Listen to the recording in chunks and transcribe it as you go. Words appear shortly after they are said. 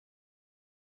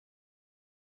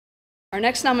Our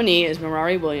next nominee is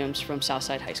Merari Williams from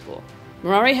Southside High School.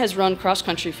 Merari has run cross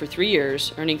country for 3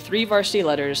 years, earning 3 varsity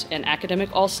letters, an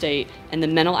academic all-state, and the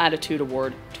Mental Attitude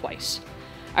Award twice.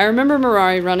 I remember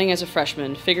Merari running as a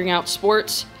freshman, figuring out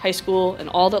sports, high school, and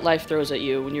all that life throws at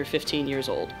you when you're 15 years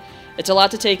old. It's a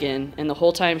lot to take in, and the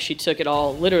whole time she took it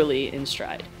all literally in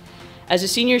stride. As a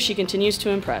senior, she continues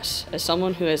to impress as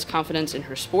someone who has confidence in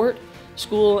her sport,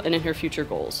 school, and in her future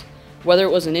goals. Whether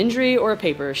it was an injury or a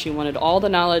paper, she wanted all the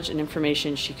knowledge and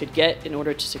information she could get in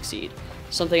order to succeed,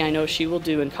 something I know she will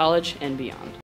do in college and beyond.